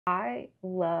I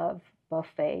love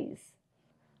buffets.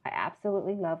 I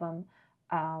absolutely love them.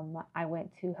 I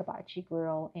went to Hibachi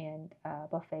Grill and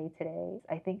Buffet today.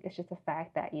 I think it's just the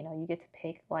fact that you get to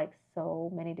pick like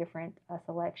so many different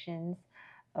selections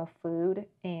of food,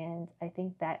 and I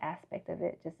think that aspect of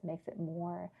it just makes it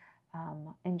more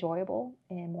enjoyable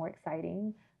and more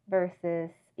exciting versus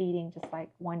eating just like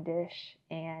one dish.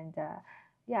 And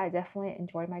yeah, I definitely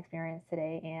enjoyed my experience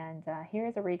today. And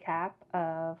here's a recap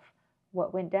of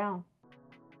what went down.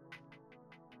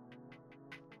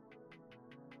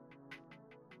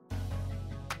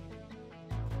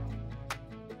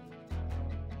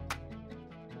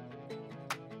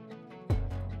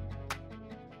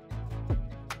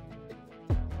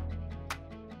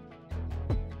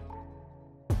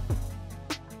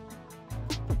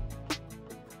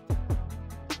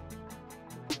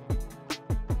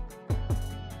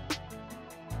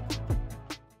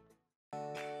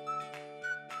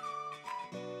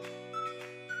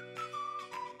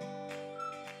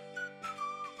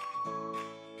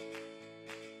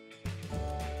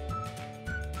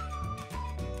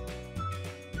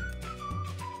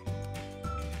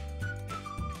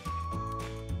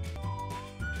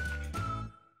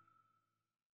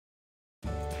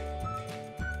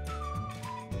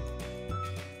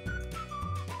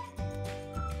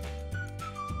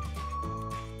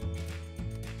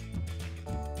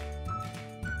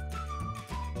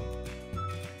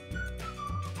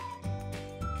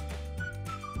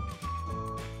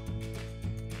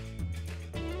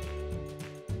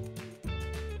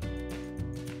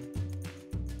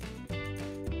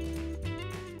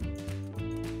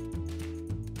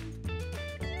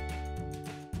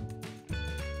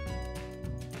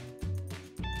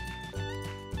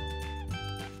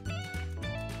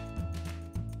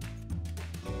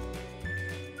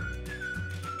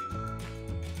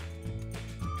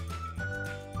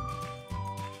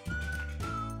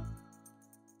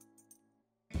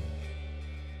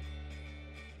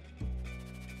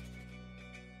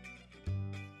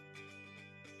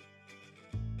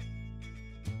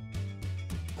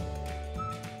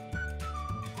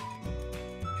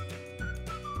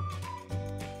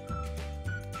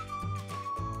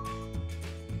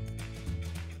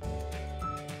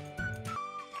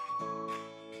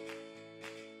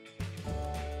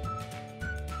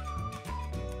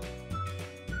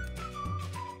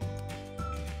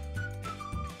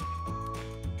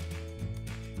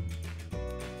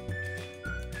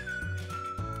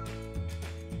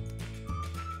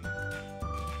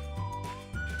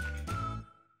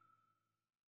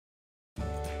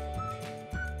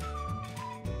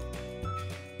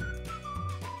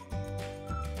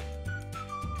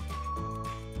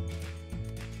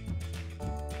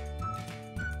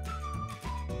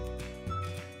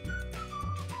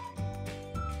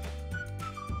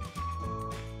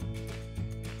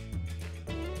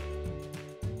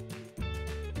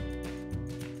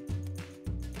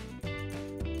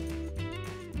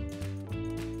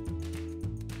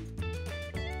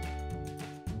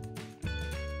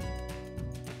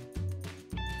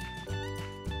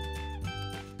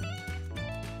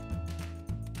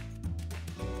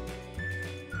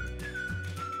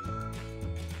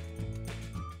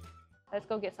 Let's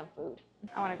go get some food.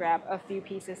 I want to grab a few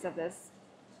pieces of this.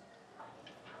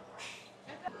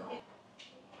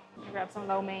 Grab some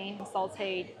lo mein,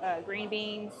 sauteed green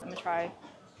beans. I'm gonna try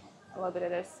a little bit of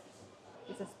this.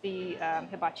 This is the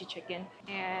hibachi chicken.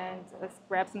 And let's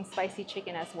grab some spicy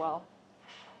chicken as well.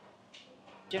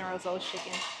 General Tso's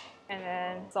chicken. And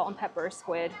then salt and pepper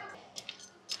squid.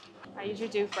 I usually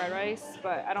do fried rice,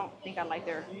 but I don't think I like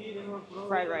their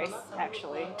fried rice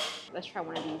actually. Let's try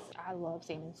one of these. I love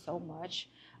salmon so much.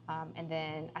 And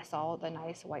then I saw the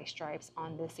nice white stripes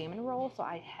on the salmon roll, so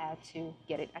I had to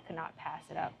get it. I could not pass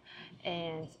it up.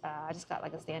 And I just got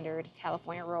like a standard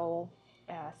California roll,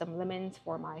 some lemons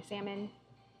for my salmon,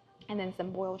 and then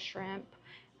some boiled shrimp,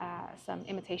 some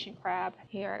imitation crab.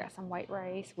 Here I got some white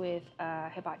rice with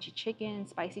hibachi chicken,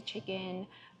 spicy chicken,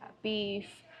 beef,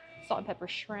 salt and pepper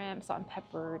shrimp, salt and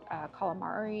peppered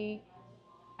calamari.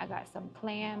 I got some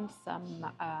clams, some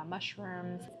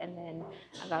mushrooms, and then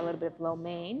I got a little bit of lo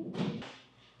mein.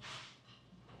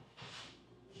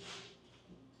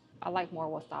 I like more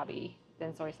wasabi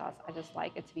than soy sauce. I just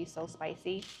like it to be so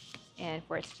spicy and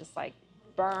for it to just like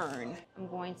burn. I'm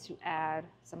going to add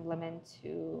some lemon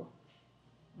to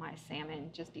my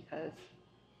salmon just because,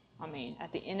 I mean,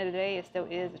 at the end of the day, it still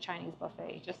is a Chinese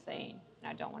buffet, just saying.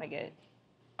 And I don't want to get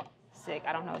sick.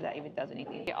 I don't know if that even does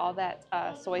anything. Get all that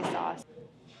soy sauce.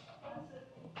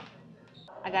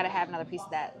 I gotta have another piece of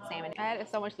that salmon. I added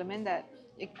so much lemon that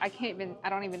I can't even, I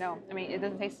don't even know. I mean, it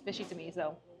doesn't taste fishy to me,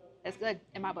 so it's good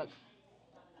in my book.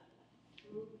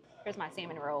 Here's my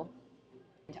salmon roll.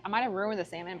 I might have ruined the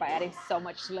salmon by adding so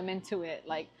much lemon to it.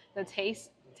 Like the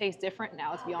taste tastes different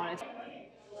now, to be honest.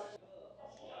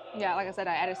 Yeah, like I said,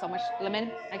 I added so much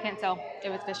lemon. I can't tell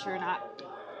if it's fishy or not.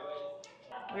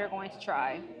 We are going to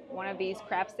try one of these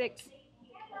crab sticks.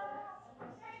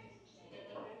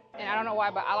 And I don't know why,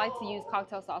 but I like to use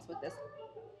cocktail sauce with this.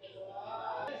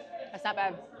 It's not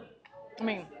bad. I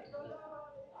mean,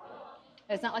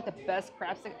 it's not like the best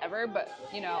crab stick ever, but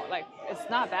you know, like it's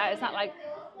not bad. It's not like,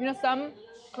 you know, some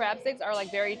crab sticks are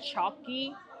like very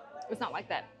chalky. It's not like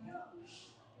that.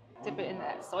 Dip it in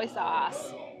that soy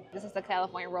sauce. This is the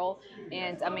California roll,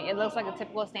 and I mean, it looks like a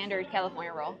typical standard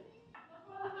California roll.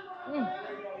 Mm.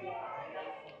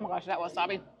 Oh my gosh, that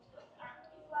wasabi.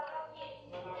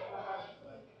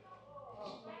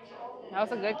 That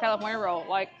was a good California roll.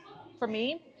 Like, for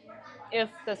me, if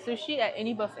the sushi at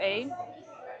any buffet,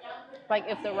 like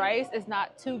if the rice is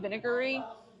not too vinegary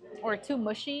or too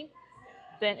mushy,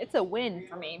 then it's a win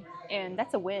for me. And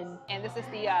that's a win. And this is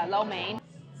the lo mein.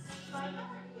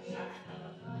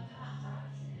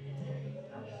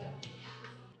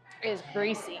 It's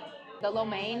greasy. The lo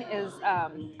mein is,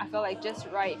 I feel like just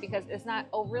right because it's not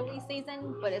overly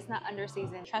seasoned, but it's not under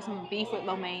seasoned. Try some beef with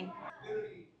lo mein.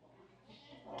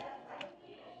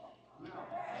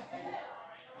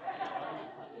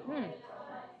 Mm.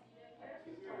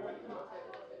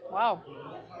 Wow.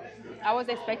 I was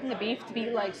expecting the beef to be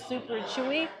like super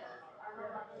chewy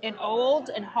and old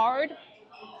and hard.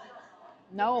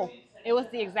 No, it was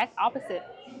the exact opposite.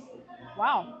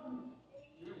 Wow.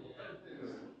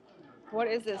 What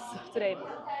is this today?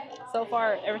 So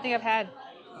far, everything I've had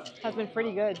has been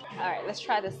pretty good. All right, let's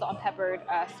try this salt and peppered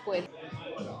squid.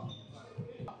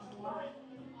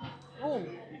 Ooh.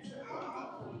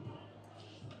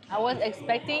 I was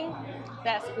expecting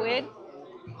that squid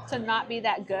to not be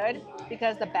that good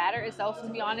because the batter itself, to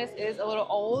be honest, is a little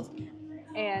old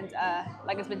and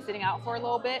like it's been sitting out for a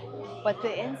little bit. But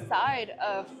the inside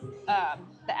of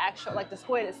the actual, like the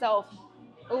squid itself,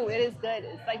 ooh, it is good.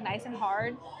 It's like nice and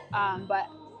hard, but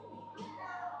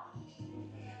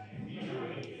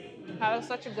has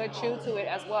such a good chew to it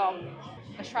as well.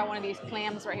 Let's try one of these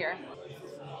clams right here.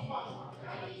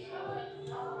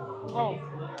 Oh,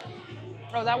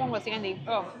 oh, that one was handy.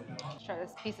 Oh, let's try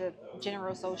this piece of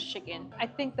General Tso's chicken. I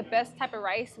think the best type of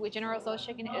rice with General Tso's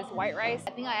chicken is white rice.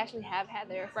 I think I actually have had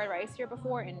their fried rice here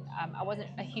before, and I wasn't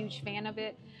a huge fan of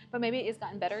it, but maybe it's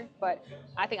gotten better. But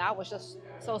I think I was just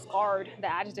so scarred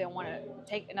that I just didn't want to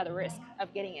take another risk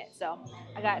of getting it. So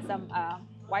I got some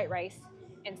white rice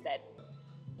instead.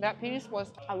 That piece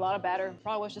was a lot of batter.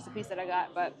 Probably was just a piece that I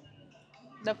got, but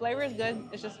the flavor is good.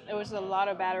 It was a lot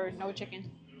of batter, no chicken.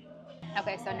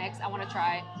 Okay, so next I want to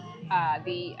try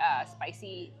the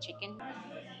spicy chicken.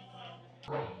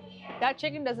 That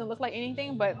chicken doesn't look like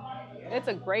anything, but it's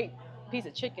a great piece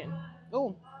of chicken.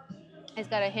 Ooh, it's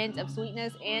got a hint of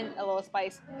sweetness and a little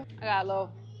spice. I got a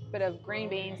little bit of green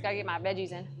beans. Gotta get my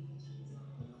veggies in.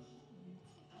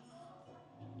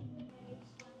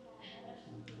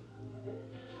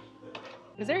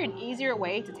 Is there an easier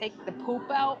way to take the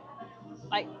poop out?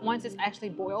 Like once it's actually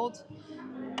boiled?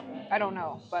 I don't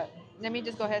know, but let me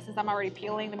just go ahead, since I'm already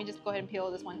peeling, let me just go ahead and peel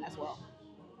this one as well.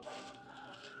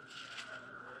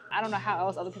 I don't know how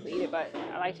else other people eat it, but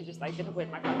I like to just like dip it with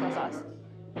my cocktail sauce.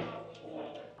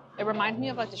 It reminds me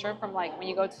of like the shrimp from like when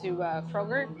you go to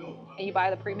Kroger and you buy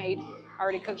the pre-made,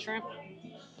 already cooked shrimp.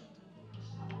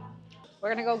 We're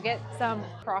gonna go get some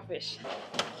crawfish.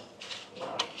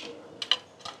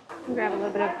 Grab a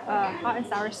little bit of hot and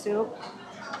sour soup.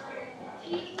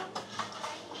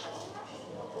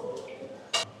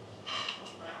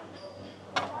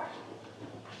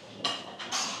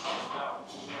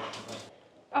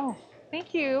 Oh,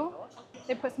 thank you.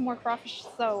 They put some more crawfish,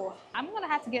 so I'm gonna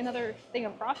have to get another thing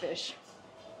of crawfish.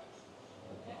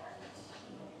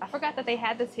 I forgot that they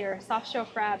had this here, soft shell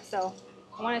crab, so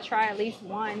I want to try at least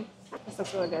one. This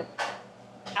looks really good.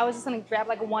 I was just gonna grab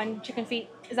like one chicken feet.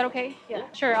 Is that okay? Yeah,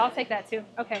 sure, I'll take that too.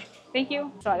 Okay, thank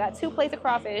you. So I got 2 plates of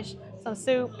crawfish, some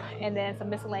soup, and then some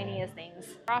miscellaneous things.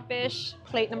 Crawfish,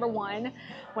 plate number 1.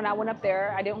 When I went up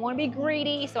there, I didn't want to be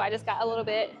greedy, so I just got a little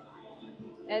bit.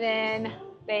 And then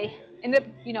they ended up,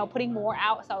 you know, putting more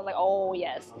out, so I was like, oh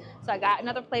yes. So I got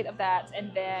another plate of that,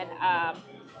 and then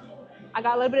I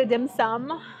got a little bit of dim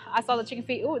sum. I saw the chicken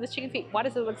feet. Ooh, this chicken feet, why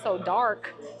does it look so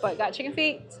dark? But got chicken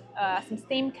feet, some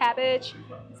steamed cabbage,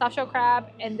 soft shell crab,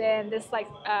 and then this like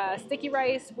sticky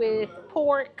rice with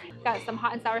pork. Got some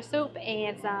hot and sour soup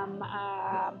and some,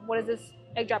 what is this?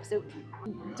 Egg drop soup.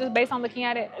 Just based on looking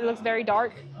at it, it looks very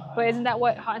dark. But isn't that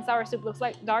what hot and sour soup looks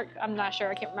like? Dark? I'm not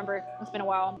sure. I can't remember. It's been a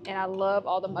while. And I love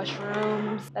all the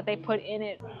mushrooms that they put in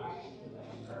it.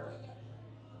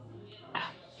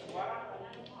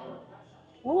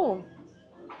 Ooh,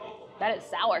 that is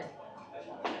sour.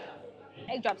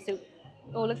 Egg drop soup.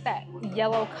 Oh, look at that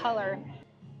yellow color.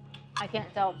 I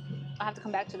can't tell. I have to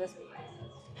come back to this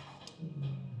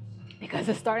because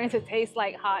it's starting to taste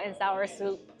like hot and sour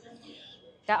soup.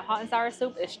 That hot and sour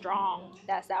soup is strong.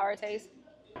 That sour taste.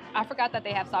 I forgot that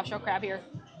they have soft shell crab here.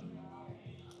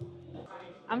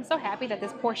 I'm so happy that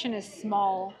this portion is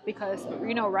small because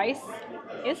rice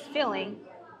is filling.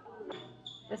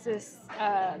 This is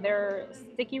their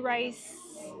sticky rice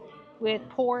with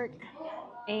pork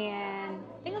and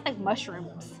I think it's like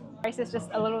mushrooms. Rice is just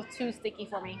a little too sticky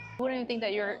for me. You wouldn't even think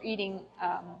that you're eating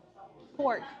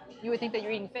pork. You would think that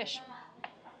you're eating fish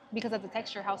because of the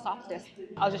texture, how soft it is.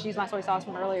 I'll just use my soy sauce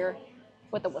from earlier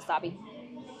with the wasabi.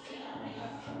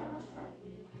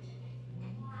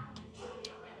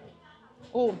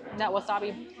 Oh, that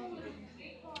wasabi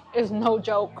is no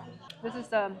joke. This is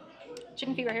the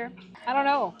chicken feet right here. I don't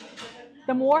know.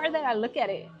 The more that I look at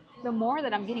it, the more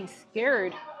that I'm getting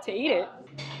scared to eat it.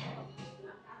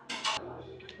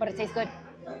 But it tastes good.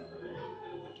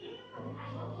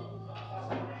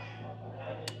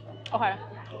 Okay.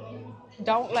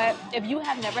 Don't let, if you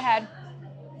have never had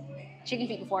chicken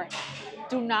feet before,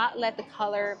 do not let the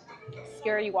color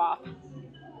scare you off.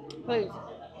 Please.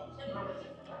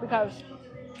 Because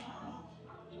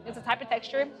it's a type of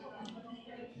texture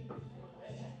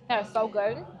that is so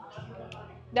good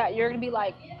that you're going to be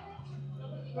like,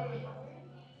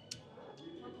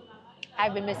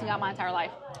 I've been missing out my entire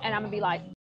life. And I'm going to be like,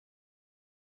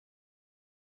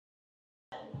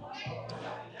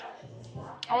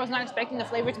 I was not expecting the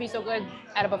flavor to be so good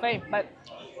at a buffet, but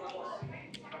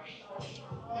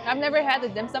I've never had the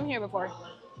dim sum here before.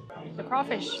 The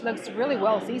crawfish looks really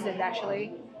well seasoned,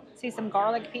 actually. See some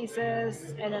garlic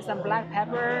pieces and then some black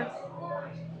pepper.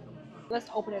 Let's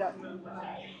open it up.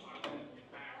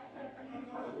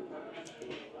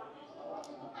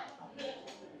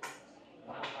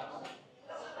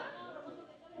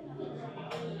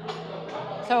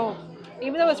 So,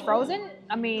 even though it's frozen,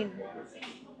 I mean,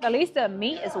 at least the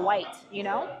meat is white.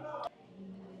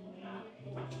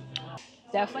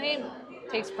 Definitely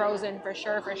tastes frozen for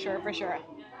sure, for sure, for sure.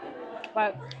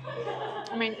 But,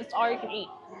 I mean, it's all you can eat.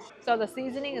 So the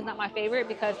seasoning is not my favorite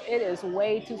because it is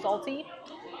way too salty.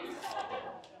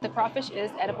 The crawfish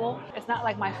is edible. It's not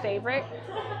like my favorite,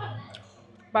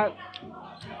 but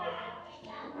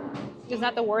it's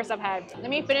not the worst I've had. Let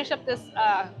me finish up this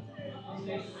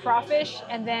crawfish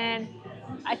and then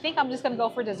I think I'm just gonna go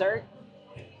for dessert.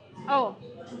 Oh,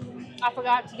 I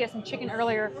forgot to get some chicken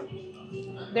earlier.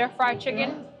 Their fried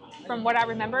chicken, from what I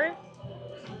remember,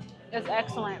 is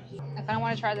excellent. I kind of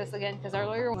want to try this again because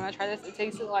earlier when I tried this, it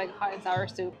tasted like hot and sour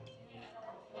soup.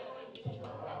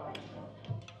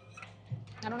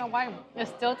 I don't know why. It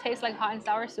still tastes like hot and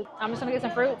sour soup. I'm just gonna get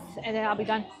some fruits and then I'll be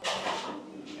done.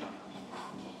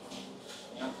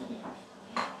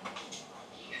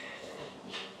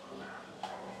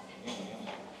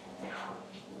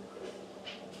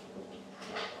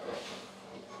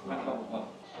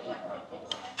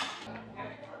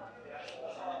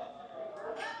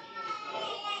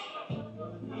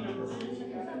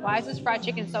 Why is this fried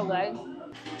chicken so good?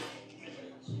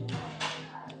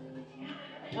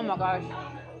 Oh my gosh.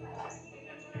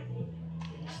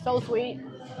 So sweet.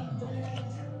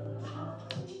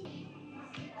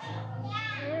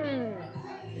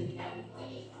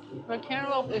 The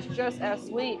cantaloupe is just as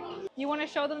sweet. You want to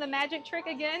show them the magic trick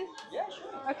again? Yeah,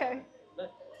 sure. Okay.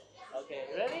 Look. Okay,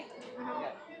 ready?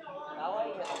 Okay. That one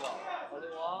is the wall. Only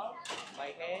wall. My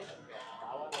hand. Okay.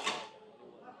 That one.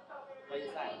 By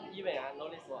inside. Even. No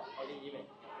this one. Only even.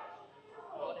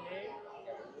 Go ahead.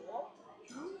 Okay. Wall.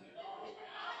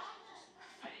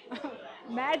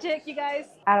 Magic, you guys.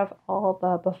 Out of all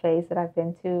the buffets that I've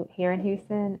been to here in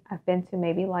Houston, I've been to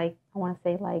maybe like, I want to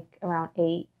say like around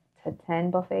 8 to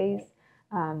 10 buffets.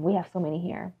 We have so many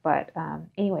here. But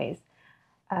anyways,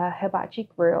 Hibachi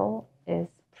Grill is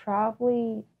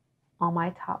probably on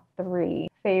my top 3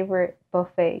 favorite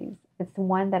buffets. It's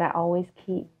one that I always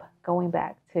keep going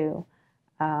back to.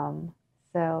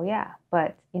 So yeah,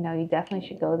 but you definitely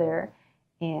should go there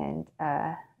and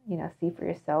see for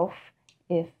yourself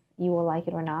if you will like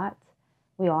it or not.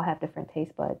 We all have different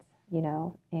taste buds,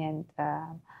 and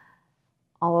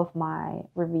all of my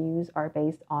reviews are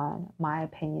based on my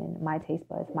opinion, my taste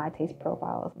buds, my taste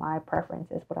profiles, my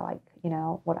preferences, what I like,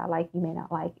 what I like you may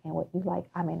not like, and what you like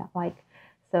I may not like.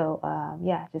 So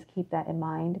yeah, just keep that in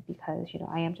mind because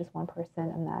I am just one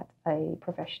person. I'm not a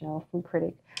professional food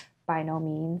critic by no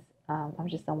means. I'm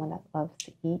just someone that loves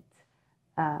to eat.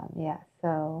 Yeah,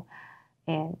 so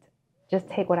and just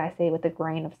take what I say with a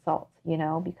grain of salt,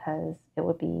 because it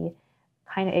would be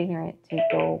kind of ignorant to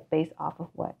go based off of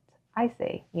what I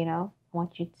say, you know. I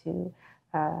want you to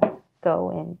go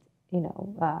and, you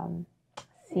know,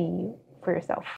 see for yourself.